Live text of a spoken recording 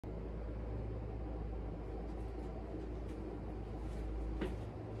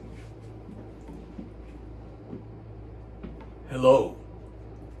Hello.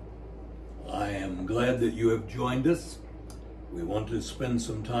 I am glad that you have joined us. We want to spend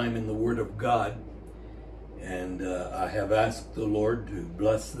some time in the Word of God, and I have asked the Lord to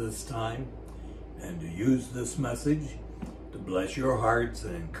bless this time and to use this message to bless your hearts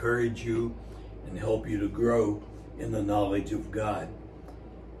and encourage you and help you to grow in the knowledge of God.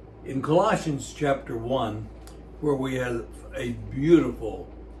 In Colossians chapter 1, where we have a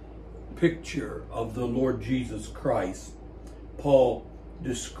beautiful picture of the Lord Jesus Christ, Paul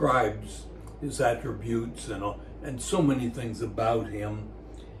describes his attributes and so many things about him.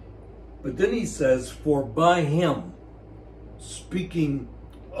 But then he says, for by him, speaking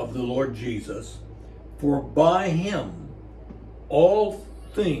of the Lord Jesus, for by him all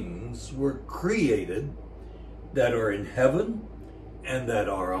things were created that are in heaven and that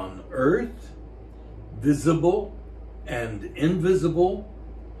are on earth, visible and invisible,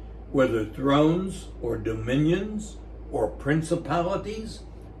 whether thrones or dominions or principalities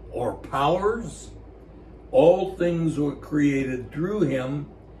or powers. All things were created through him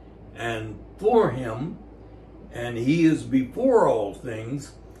and for him, and he is before all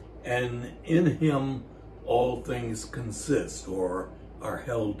things, and in him all things consist or are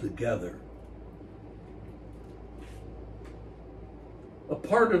held together. A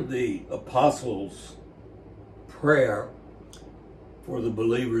part of the apostles' prayer for the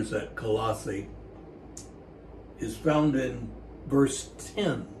believers at Colossae is found in verse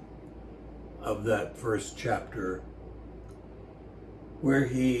 10 of that first chapter, where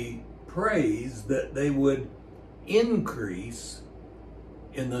he prays that they would increase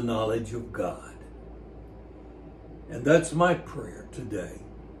in the knowledge of God. And that's my prayer today.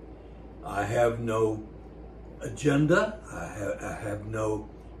 I have no agenda. I have no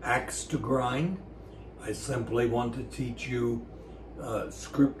axe to grind. I simply want to teach you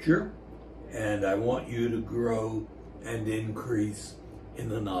Scripture, and I want you to grow and increase in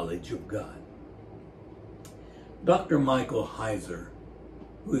the knowledge of God. Dr. Michael Heiser,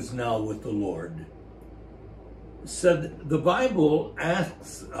 who is now with the Lord, said the Bible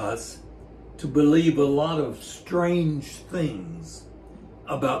asks us to believe a lot of strange things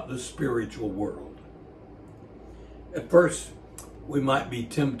about the spiritual world. At first, we might be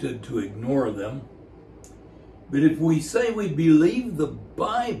tempted to ignore them, but if we say we believe the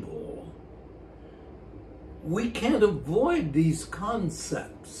Bible, we can't avoid these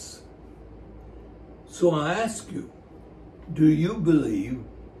concepts. So I ask you, do you believe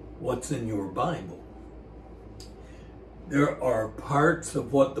what's in your Bible? There are parts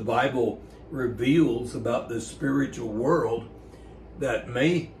of what the Bible reveals about the spiritual world that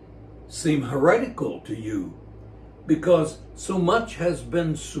may seem heretical to you, because so much has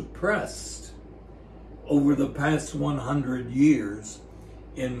been suppressed over the past 100 years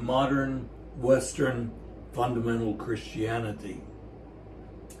in modern Western fundamental Christianity.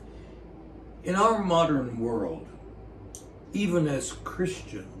 In our modern world, even as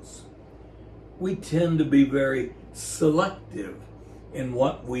Christians, we tend to be very selective in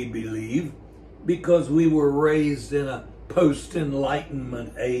what we believe because we were raised in a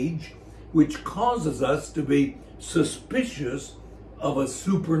post-Enlightenment age, which causes us to be suspicious of a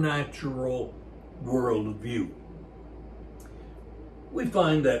supernatural worldview. We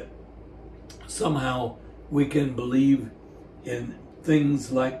find that somehow we can believe in things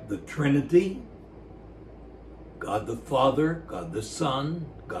like the Trinity, God the Father, God the Son,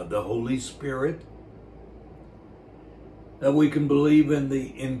 God the Holy Spirit, that we can believe in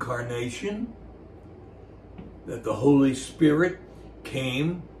the incarnation, that the Holy Spirit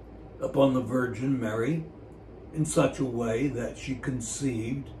came upon the Virgin Mary in such a way that she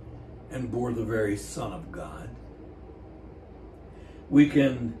conceived and bore the very Son of God. We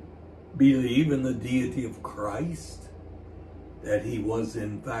can believe in the deity of Christ, that he was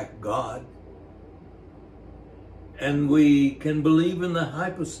in fact God. And we can believe in the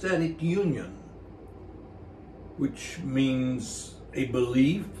hypostatic union, which means a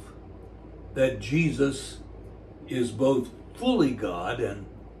belief that Jesus is both fully God and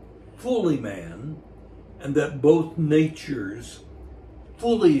fully man, and that both natures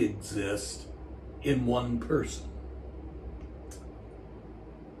fully exist in one person.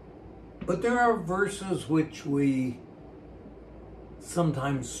 But there are verses which we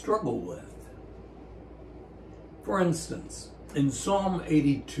sometimes struggle with. For instance, in Psalm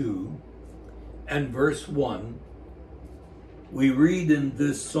 82 and verse 1, we read in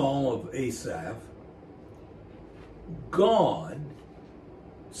this Psalm of Asaph, God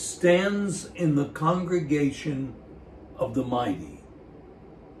stands in the congregation of the mighty.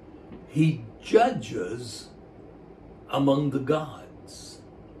 He judges among the gods.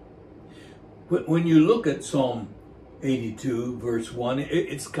 When you look at Psalm 82 verse 1.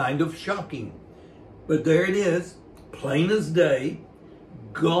 It's kind of shocking. But there it is, plain as day.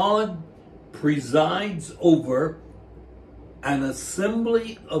 God presides over an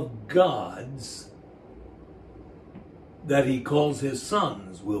assembly of gods that he calls his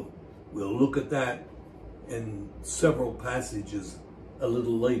sons. We'll look at that in several passages a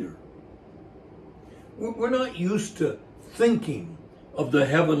little later. We're not used to thinking of the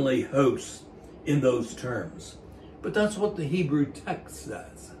heavenly hosts in those terms, but that's what the Hebrew text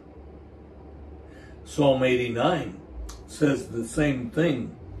says. Psalm 89 says the same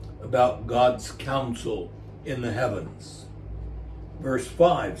thing about God's counsel in the heavens. Verse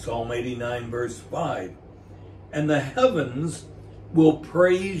 5, Psalm 89 verse 5, and the heavens will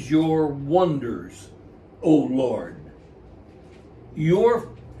praise your wonders, O Lord, your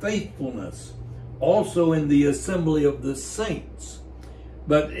faithfulness also in the assembly of the saints.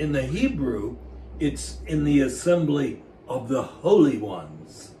 But in the Hebrew, it's in the assembly of the holy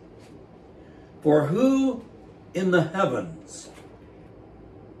ones. For who in the heavens?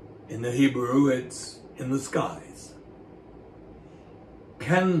 In the Hebrew, it's in the skies.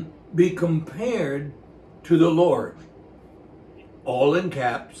 Can be compared to the Lord. All in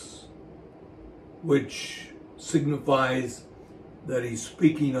caps, which signifies that he's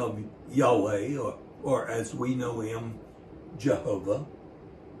speaking of Yahweh, or as we know him, Jehovah.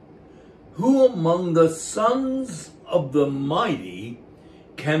 Who among the sons of the mighty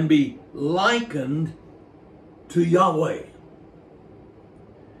can be likened to Yahweh?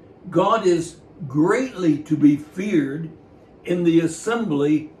 God is greatly to be feared in the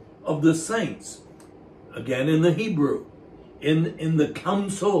assembly of the saints. Again, in the Hebrew, in the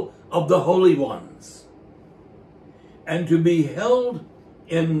council of the holy ones. And to be held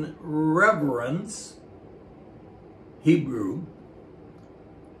in reverence, Hebrew,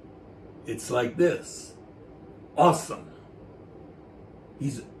 it's like this: awesome.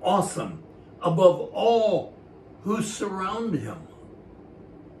 He's awesome above all who surround him.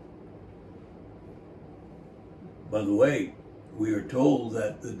 By the way, we are told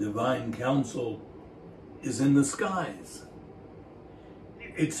that the divine council is in the skies.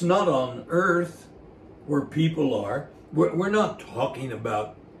 It's not on earth where people are. We're not talking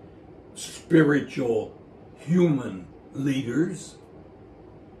about spiritual human leaders.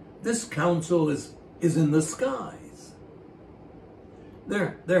 This council is in the skies.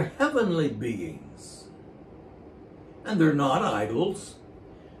 They're heavenly beings. And they're not idols.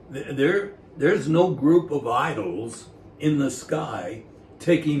 There's no group of idols in the sky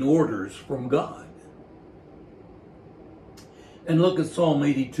taking orders from God. And look at Psalm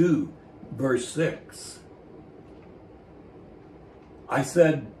 82, verse 6. I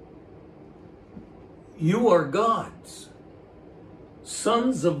said, you are gods,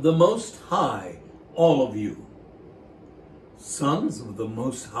 sons of the Most High, all of you. Sons of the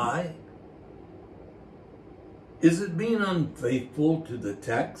Most High? Is it being unfaithful to the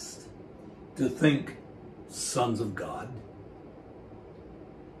text to think sons of God?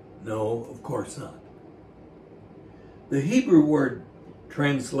 No, of course not. The Hebrew word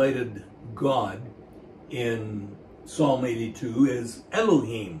translated God in Psalm 82 is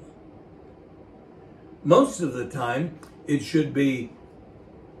Elohim. Most of the time, it should be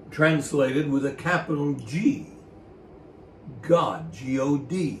translated with a capital G. God,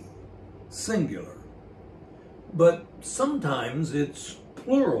 G-O-D, singular. But sometimes it's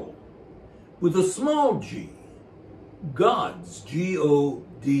plural with a small g. Gods,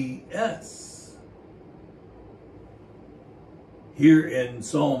 G-O-D-S. Here in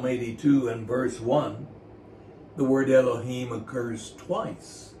Psalm 82 and verse 1, the word Elohim occurs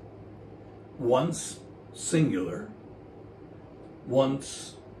twice. Once singular,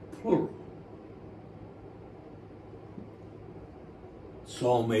 once plural.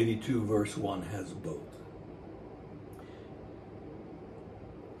 Psalm 82 verse 1 has both.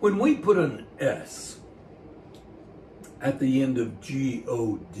 When we put an S at the end of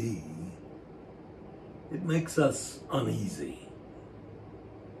G-O-D, it makes us uneasy.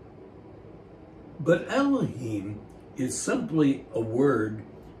 But Elohim is simply a word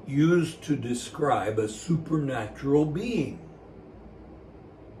used to describe a supernatural being.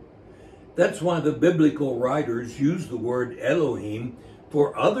 That's why the biblical writers use the word Elohim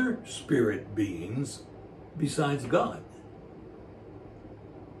for other spirit beings besides God.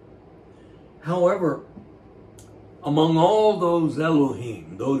 However, among all those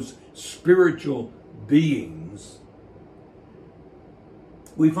Elohim, those spiritual beings,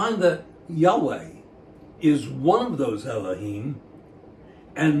 we find that Yahweh is one of those Elohim,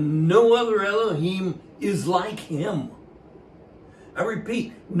 and no other Elohim is like him. I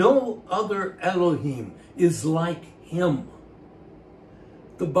repeat, no other Elohim is like him.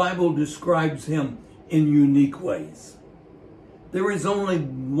 The Bible describes him in unique ways. There is only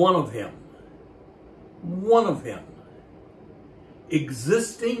one of him,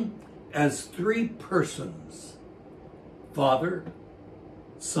 existing as three persons: Father,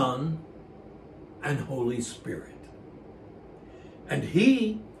 Son, and Holy Spirit. And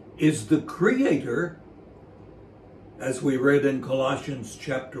he is the creator, as we read in Colossians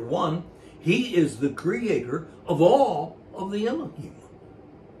chapter 1, he is the creator of all of the Elohim.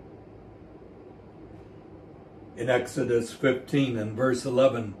 In Exodus 15 and verse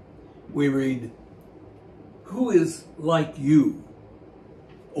 11, we read, "Who is like you,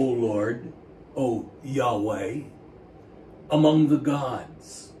 O Lord, O Yahweh, among the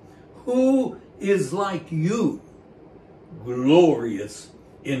gods? Who is like you, glorious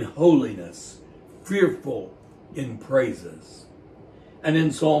in holiness, fearful in praises?" And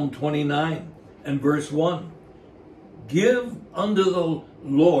in Psalm 29 and verse 1, "Give unto the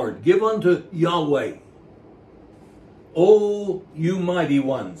Lord, give unto Yahweh, O you mighty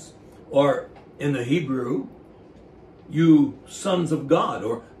ones," or in the Hebrew, "you sons of God,"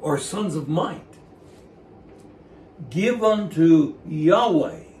 or sons of might. "Give unto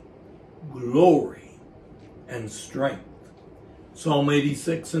Yahweh glory and strength." Psalm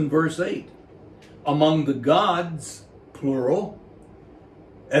 86 and verse 8, "Among the gods," plural,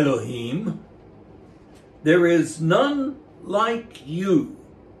 Elohim, "there is none like you,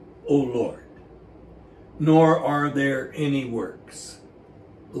 O Lord, nor are there any works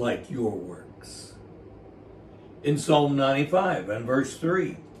like your works." In Psalm 95 and verse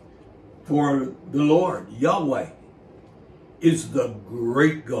 3, "For the Lord, Yahweh, is the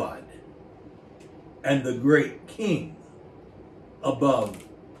great God and the great King above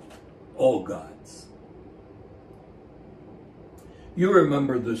all gods." You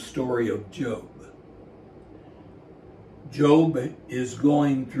remember the story of Job. Job is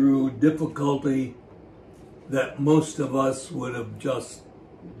going through difficulty that most of us would have just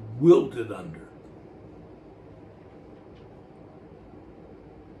wilted under.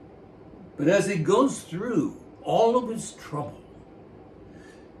 But as he goes through all of his trouble,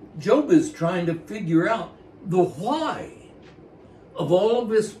 Job is trying to figure out the why of all of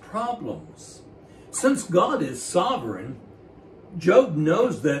his problems. Since God is sovereign, Job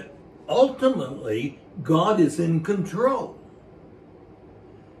knows that ultimately God is in control.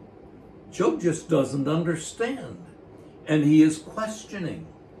 Job just doesn't understand, and he is questioning.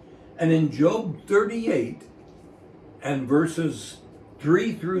 And in Job 38 and verses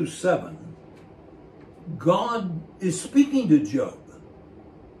 3 through 7, God is speaking to Job.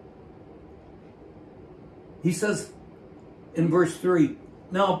 He says in verse 3,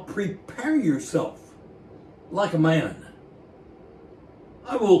 "Now prepare yourself like a man.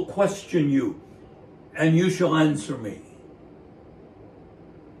 I will question you, and you shall answer me.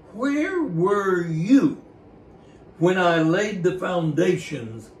 Where were you when I laid the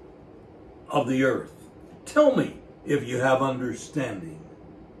foundations of the earth? Tell me if you have understanding.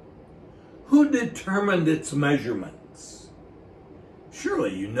 Who determined its measurements?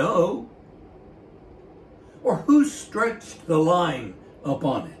 Surely you know. Or who stretched the line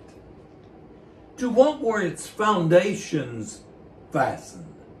upon it? To what were its foundations fastened?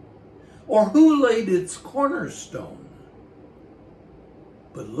 Or who laid its cornerstone?"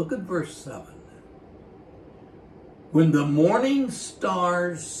 But look at verse 7. "When the morning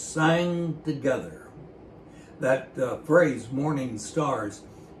stars sang together." That phrase, morning stars,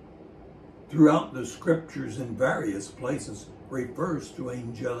 throughout the scriptures in various places refers to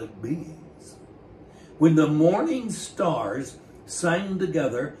angelic beings. "When the morning stars sang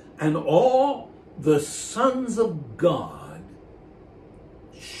together, and all the sons of God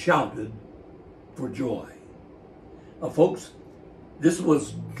shouted for joy." Now, folks, this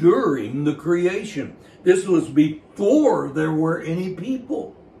was during the creation. This was before there were any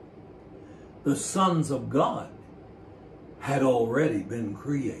people. The sons of God had already been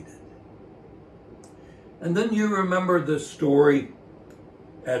created. And then you remember the story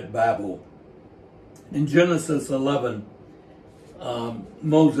at Babel. In Genesis 11,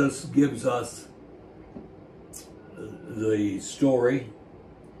 Moses gives us the story,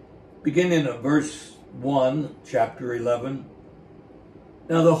 beginning at verse 1, chapter 11.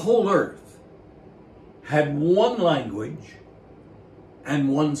 "Now the whole earth had one language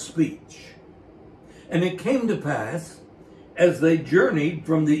and one speech. And it came to pass, as they journeyed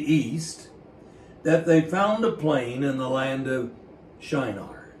from the east, that they found a plain in the land of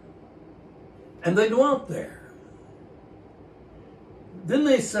Shinar. And they dwelt there. Then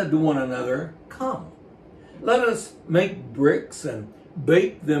they said to one another, 'Come, let us make bricks and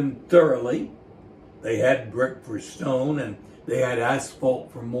bake them thoroughly, They had brick for stone, and they had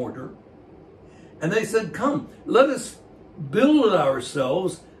asphalt for mortar. And they said, come, let us build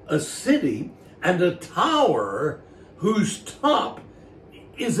ourselves a city and a tower whose top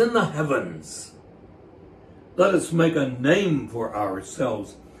is in the heavens. Let us make a name for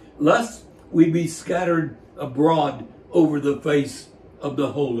ourselves, lest we be scattered abroad over the face of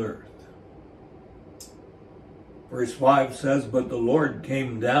the whole earth. Verse 5 says, but the Lord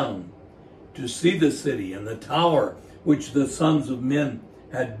came down to see the city and the tower which the sons of men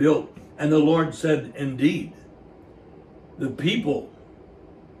had built. And the Lord said, indeed, the people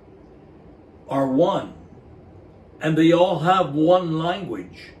are one, and they all have one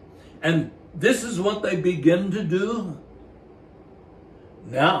language. And this is what they begin to do.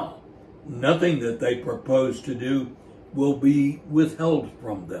 Now, nothing that they propose to do will be withheld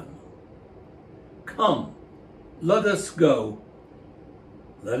from them. Come, let us go.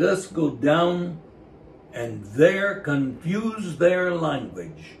 Let us go down and there confuse their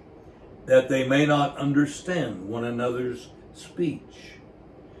language, that they may not understand one another's speech.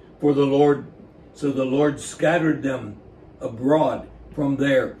 So the Lord scattered them abroad from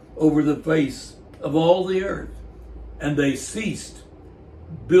there over the face of all the earth, and they ceased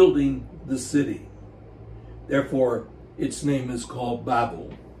building the city. Therefore, its name is called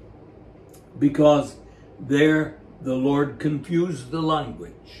Babel, because there the Lord confused the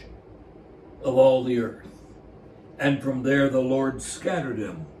language of all the earth. And from there the Lord scattered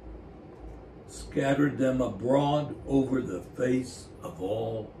them abroad over the face of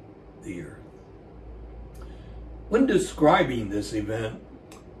all the earth. When describing this event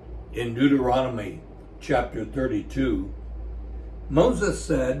in Deuteronomy chapter 32, Moses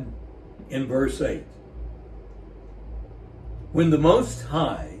said in verse 8, when the Most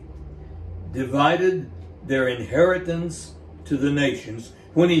High divided their inheritance to the nations,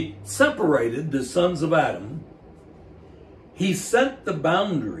 when he separated the sons of Adam, he set the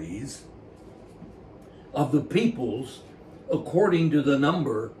boundaries of the peoples according to the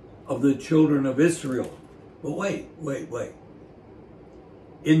number of the children of Israel. But wait.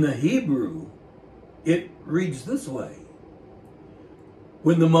 In the Hebrew, it reads this way.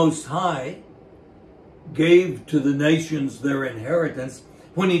 When the Most High gave to the nations their inheritance,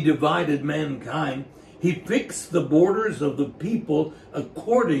 when he divided mankind, he fixed the borders of the people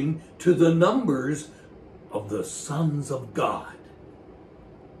according to the numbers of the sons of God.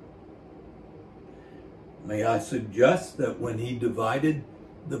 May I suggest that when he divided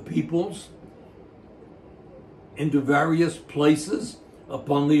the peoples into various places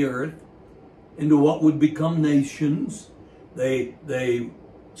upon the earth, into what would become nations, they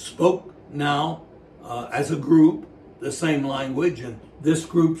spoke now as a group the same language, and this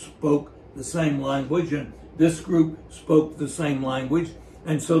group spoke the same language, and this group spoke the same language,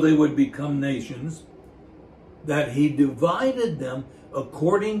 and so they would become nations, that he divided them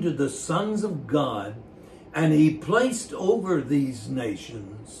according to the sons of God, and he placed over these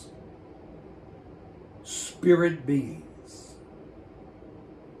nations spirit beings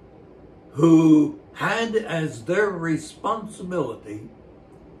who had as their responsibility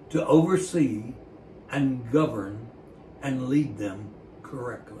to oversee and govern and lead them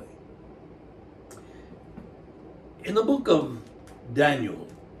correctly. In the book of Daniel,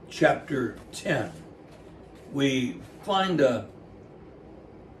 chapter 10, we find a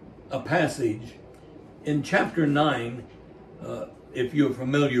passage in chapter 9. If you're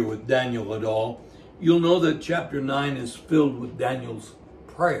familiar with Daniel at all, you'll know that chapter 9 is filled with Daniel's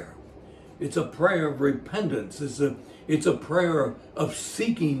prayer. It's a prayer of repentance. It's a prayer of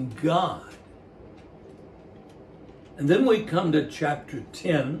seeking God. And then we come to chapter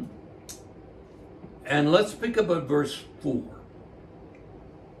 10, and let's pick up at verse 4.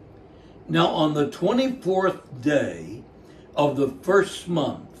 Now on the 24th day of the first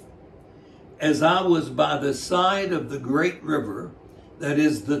month, as I was by the side of the great river, that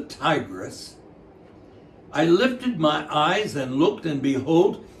is the Tigris, I lifted my eyes and looked, and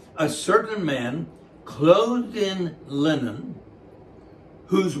behold, a certain man clothed in linen,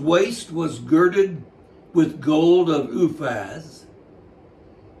 whose waist was girded with gold of Uphaz.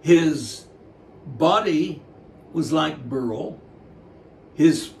 His body was like beryl,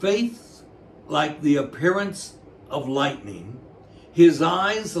 his face like the appearance of lightning, his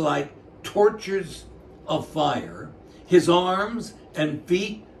eyes like torches of fire, his arms and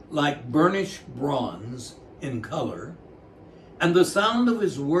feet like burnished bronze in color, and the sound of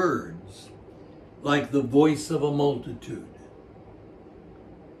his words like the voice of a multitude.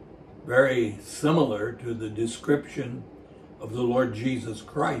 Very similar to the description of the Lord Jesus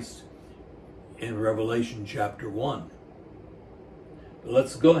Christ in Revelation chapter 1. But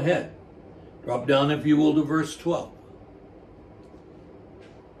let's go ahead. Drop down, if you will, to verse 12.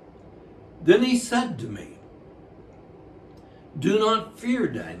 Then he said to me, "Do not fear,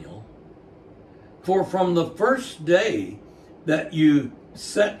 Daniel, for from the first day that you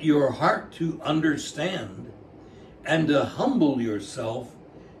set your heart to understand and to humble yourself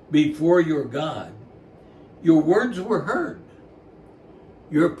before your God, your words were heard,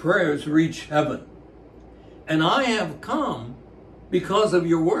 your prayers reached heaven. And I have come because of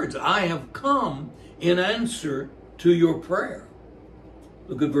your words. I have come in answer to your prayer."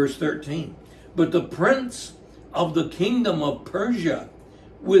 Look at verse 13. "But the prince of the kingdom of Persia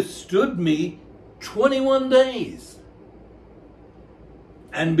withstood me 21 days.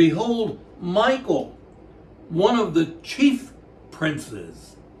 And behold, Michael, one of the chief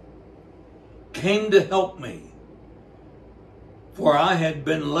princes, came to help me, for I had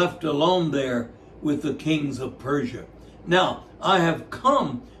been left alone there with the kings of Persia. Now, I have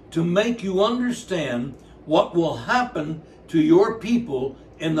come to make you understand what will happen to your people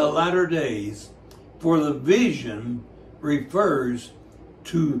in the latter days, for the vision refers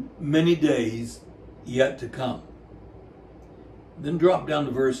to many days yet to come." Then drop down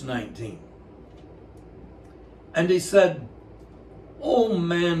to verse 19. "And he said, O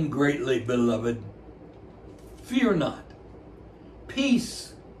man greatly beloved, fear not.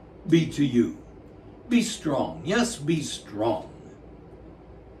 Peace be to you. Be strong." Yes, be strong.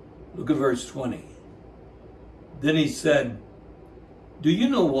 Look at verse 20. "Then he said, Do you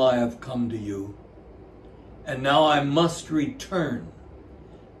know why I've come to you? And now I must return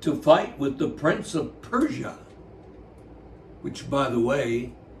to fight with the prince of Persia," which, by the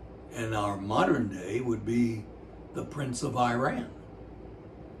way, in our modern day would be the prince of Iran.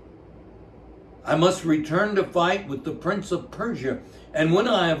 "I must return to fight with the prince of Persia, and when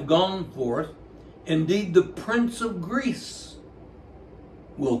I have gone forth, indeed the prince of Greece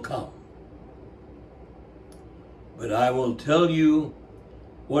will come. But I will tell you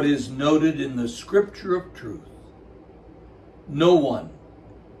what is noted in the scripture of truth. No one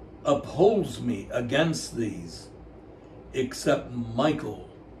upholds me against these except Michael,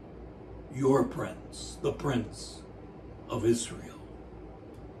 your prince, the prince of Israel."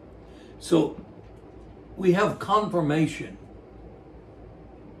 So we have confirmation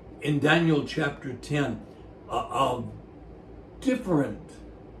in Daniel chapter 10 of different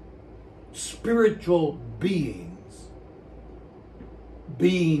spiritual beings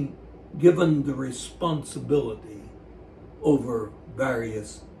being given the responsibility over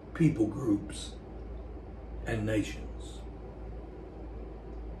various people groups and nations.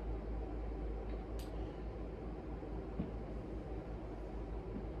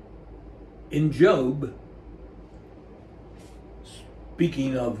 In Job,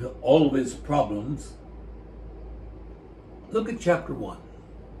 speaking of all of his problems, look at chapter 1.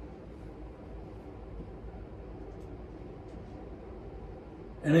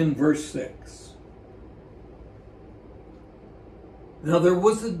 And in verse 6. "Now there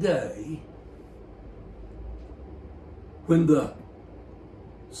was a day when the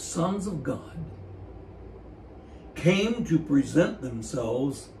sons of God came to present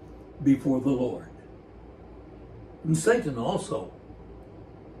themselves before the Lord. And Satan also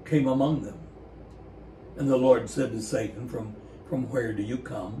came among them. And the Lord said to Satan, From where do you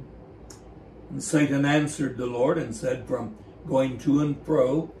come? And Satan answered the Lord and said, From going to and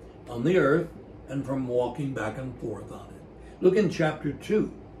fro on the earth, and from walking back and forth on it." Look in chapter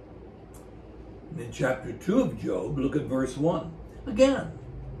 2. And in chapter 2 of Job, look at verse 1. Again,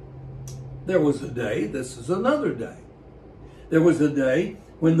 there was a day, this is another day. There was a day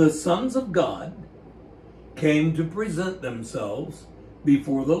when the sons of God came to present themselves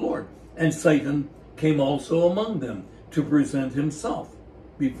before the Lord. And Satan came also among them to present himself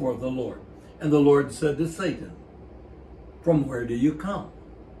before the Lord. And the Lord said to Satan, "From where do you come?"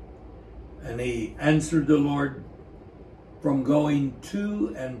 And he answered the Lord, "From going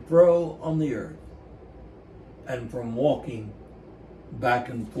to and fro on the earth, and from walking back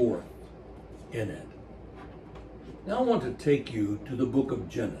and forth in it." Now I want to take you to the book of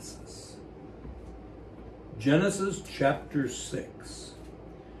Genesis. Genesis chapter 6,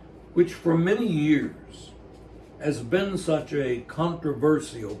 which for many years has been such a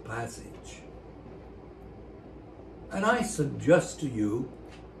controversial passage. And I suggest to you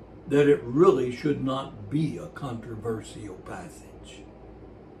that it really should not be a controversial passage.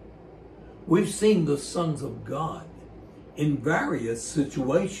 We've seen the sons of God in various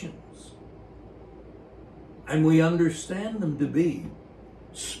situations, and we understand them to be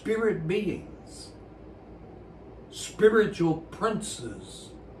spirit beings, spiritual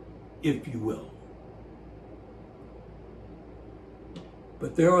princes, if you will.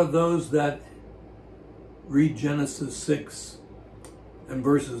 But there are those that read Genesis 6 and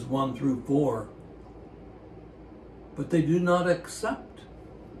verses 1 through 4, but they do not accept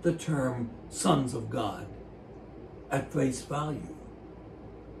the term sons of God at face value.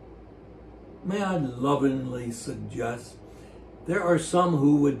 May I lovingly suggest there are some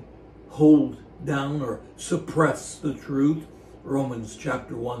who would hold down or suppress the truth, Romans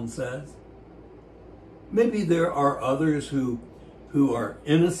chapter 1 says. Maybe there are others who are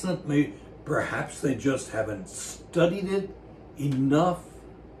innocent. Maybe perhaps they just haven't studied it enough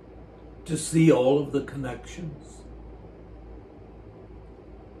to see all of the connections.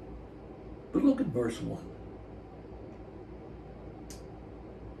 But look at verse 1.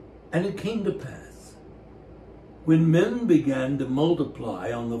 And it came to pass, when men began to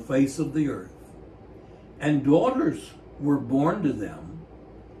multiply on the face of the earth, and daughters were born to them,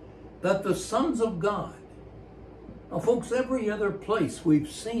 that the sons of God. Now, folks, every other place we've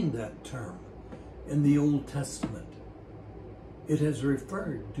seen that term in the Old Testament. It has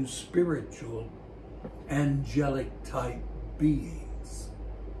referred to spiritual, angelic type beings.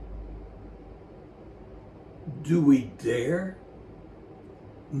 Do we dare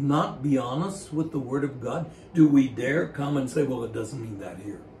not be honest with the Word of God? Do we dare come and say, well, it doesn't mean that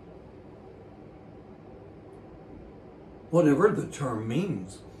here? Whatever the term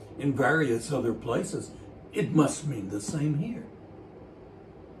means in various other places, it must mean the same here.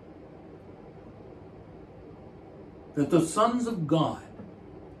 That the sons of God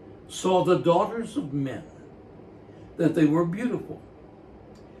saw the daughters of men, that they were beautiful,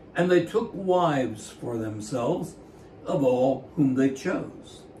 and they took wives for themselves of all whom they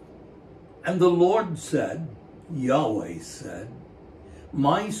chose. And the Lord said, Yahweh said,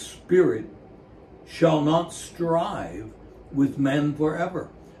 my spirit shall not strive with men forever,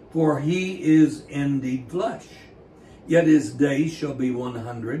 for he is indeed flesh. Yet his days shall be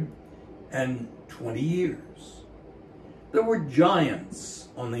 120 years. There were giants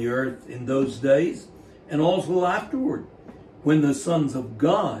on the earth in those days, and also afterward, when the sons of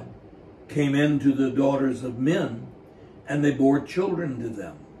God came into the daughters of men, and they bore children to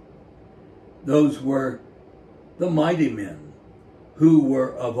them. Those were the mighty men who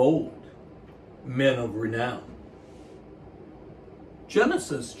were of old, men of renown.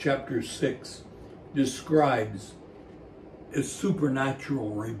 Genesis chapter 6 describes a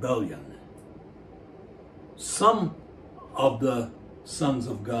supernatural rebellion. Some of the sons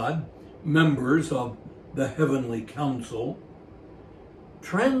of God, members of the heavenly council,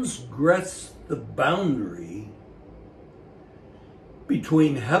 transgressed the boundary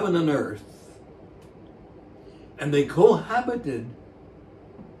between heaven and earth, and they cohabited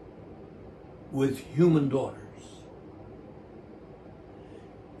with human daughters.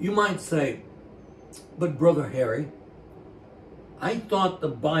 You might say, but Brother Harry, I thought the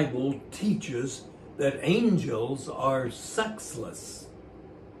Bible teaches that angels are sexless.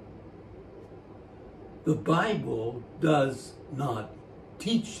 The Bible does not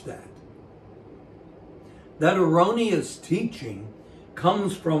teach that. That erroneous teaching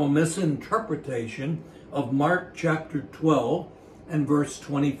comes from a misinterpretation of Mark chapter 12 and verse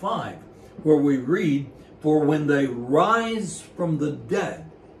 25, where we read, for when they rise from the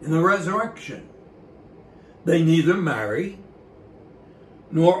dead in the resurrection, they neither marry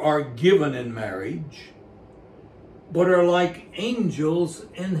nor are given in marriage, but are like angels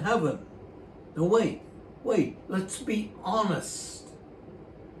in heaven. Now wait, let's be honest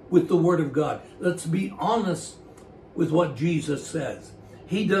with the Word of God. Let's be honest with what Jesus says.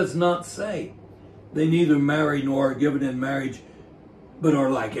 He does not say they neither marry nor are given in marriage, but are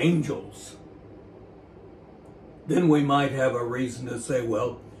like angels. Then we might have a reason to say,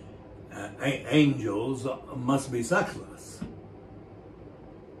 well, angels must be sexless.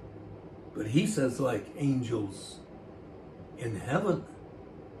 But he says like angels in heaven.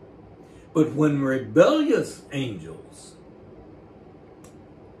 But when rebellious angels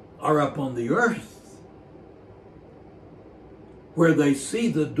are up on the earth, where they see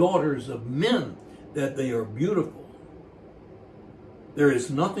the daughters of men, that they are beautiful, there is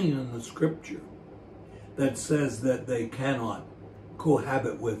nothing in the scripture that says that they cannot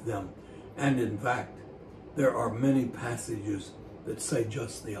cohabit with them. And in fact, there are many passages that say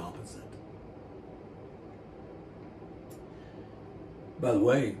just the opposite. By the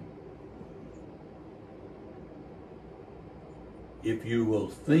way, if you will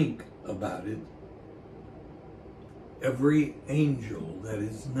think about it, every angel that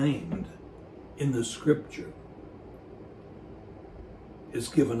is named in the scripture is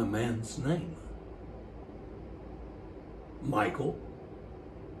given a man's name. Michael,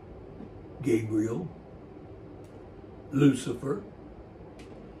 Gabriel, Lucifer.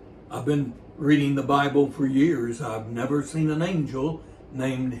 I've been reading the Bible for years, I've never seen an angel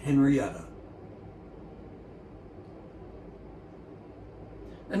named Henrietta.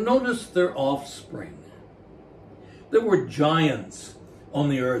 And notice their offspring. There were giants on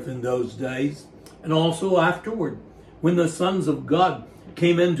the earth in those days, and also afterward, when the sons of God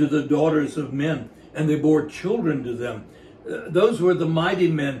came into the daughters of men, and they bore children to them. Those were the mighty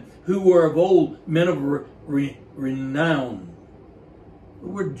men who were of old, men of renown. The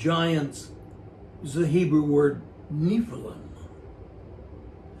word giants is the Hebrew word Nephilim.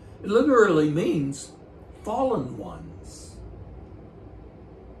 It literally means fallen ones.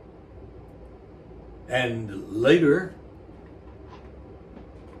 And later,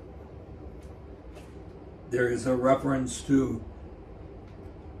 there is a reference to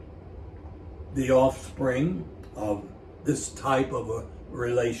the offspring of this type of a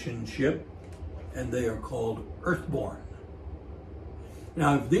relationship, and they are called earthborn.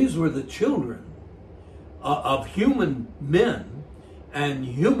 Now, if these were the children of human men and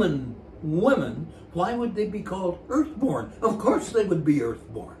human women, why would they be called earthborn? Of course they would be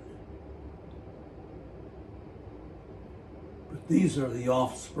earthborn. But these are the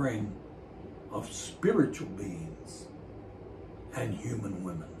offspring of spiritual beings and human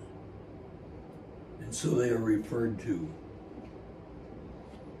women. And so they are referred to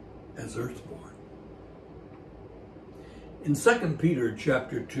as earthborn. In 2 Peter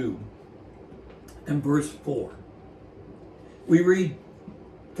chapter 2 and verse 4, we read,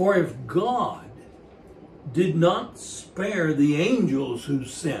 "For if God did not spare the angels who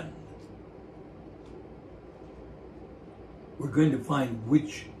sinned," we're going to find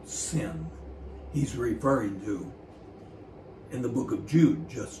which sin he's referring to in the book of Jude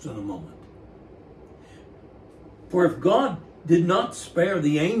just in a moment. "For if God did not spare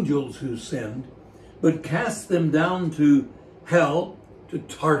the angels who sinned, but cast them down to hell, to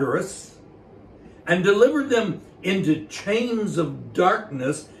Tartarus, and delivered them into chains of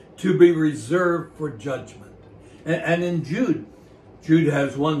darkness to be reserved for judgment." And in Jude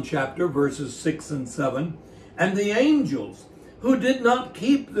has one chapter, verses 6 and 7, "And the angels who did not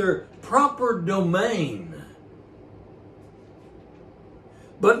keep their proper domain,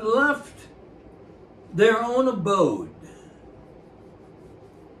 but left their own abode,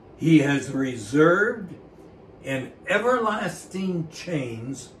 he has reserved in everlasting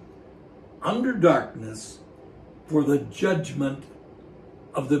chains under darkness for the judgment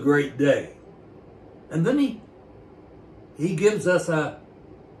of the great day." And then he gives us a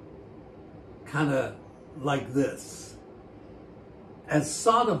kind of like this: as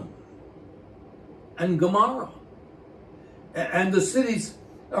Sodom and Gomorrah and the cities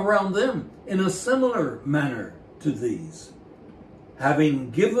around them in a similar manner to these,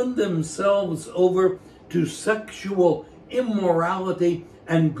 having given themselves over to sexual immorality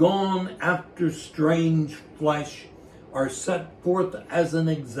and gone after strange flesh, are set forth as an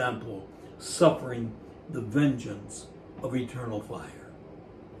example, suffering the vengeance of eternal fire.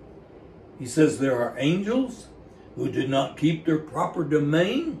 He says there are angels who did not keep their proper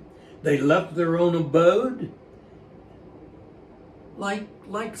domain. They left their own abode,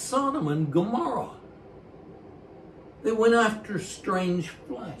 like Sodom and Gomorrah. They went after strange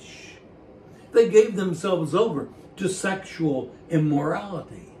flesh. They gave themselves over to sexual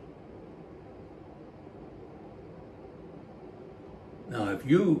immorality. Now, if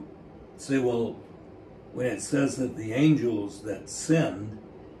you say, well, when it says that the angels that sinned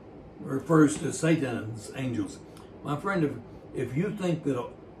refers to Satan's angels, my friend, if you think that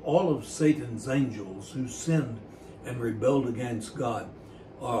all of Satan's angels who sinned and rebelled against God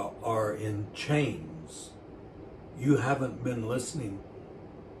are in chains, you haven't been listening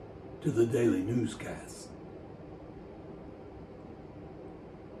to the daily newscast.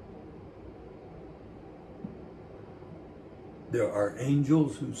 There are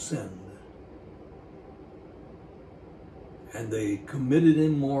angels who sinned, and they committed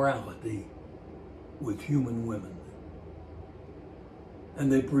immorality with human women,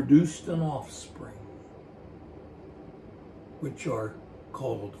 and they produced an offspring, which are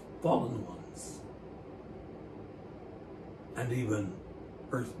called fallen ones, and even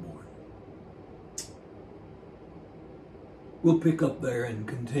earthborn. We'll pick up there and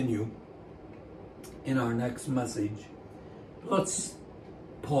continue in our next message. Let's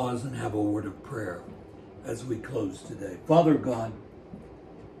pause and have a word of prayer as we close today. Father God,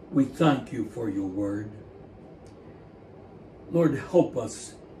 we thank you for your word. Lord, help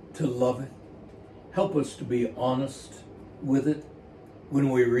us to love it. Help us to be honest with it when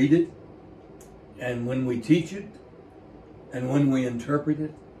we read it, and when we teach it, and when we interpret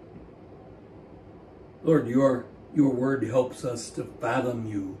it. Lord, your word helps us to fathom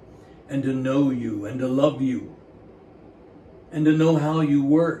you and to know you and to love you and to know how you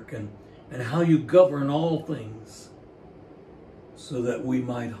work and how you govern all things, so that we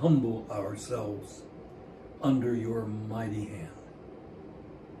might humble ourselves under your mighty hand.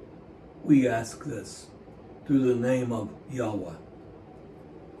 We ask this through the name of Yahweh,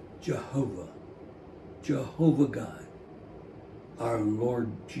 Jehovah, Jehovah God, our Lord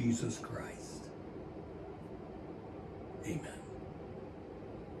Jesus Christ. Amen.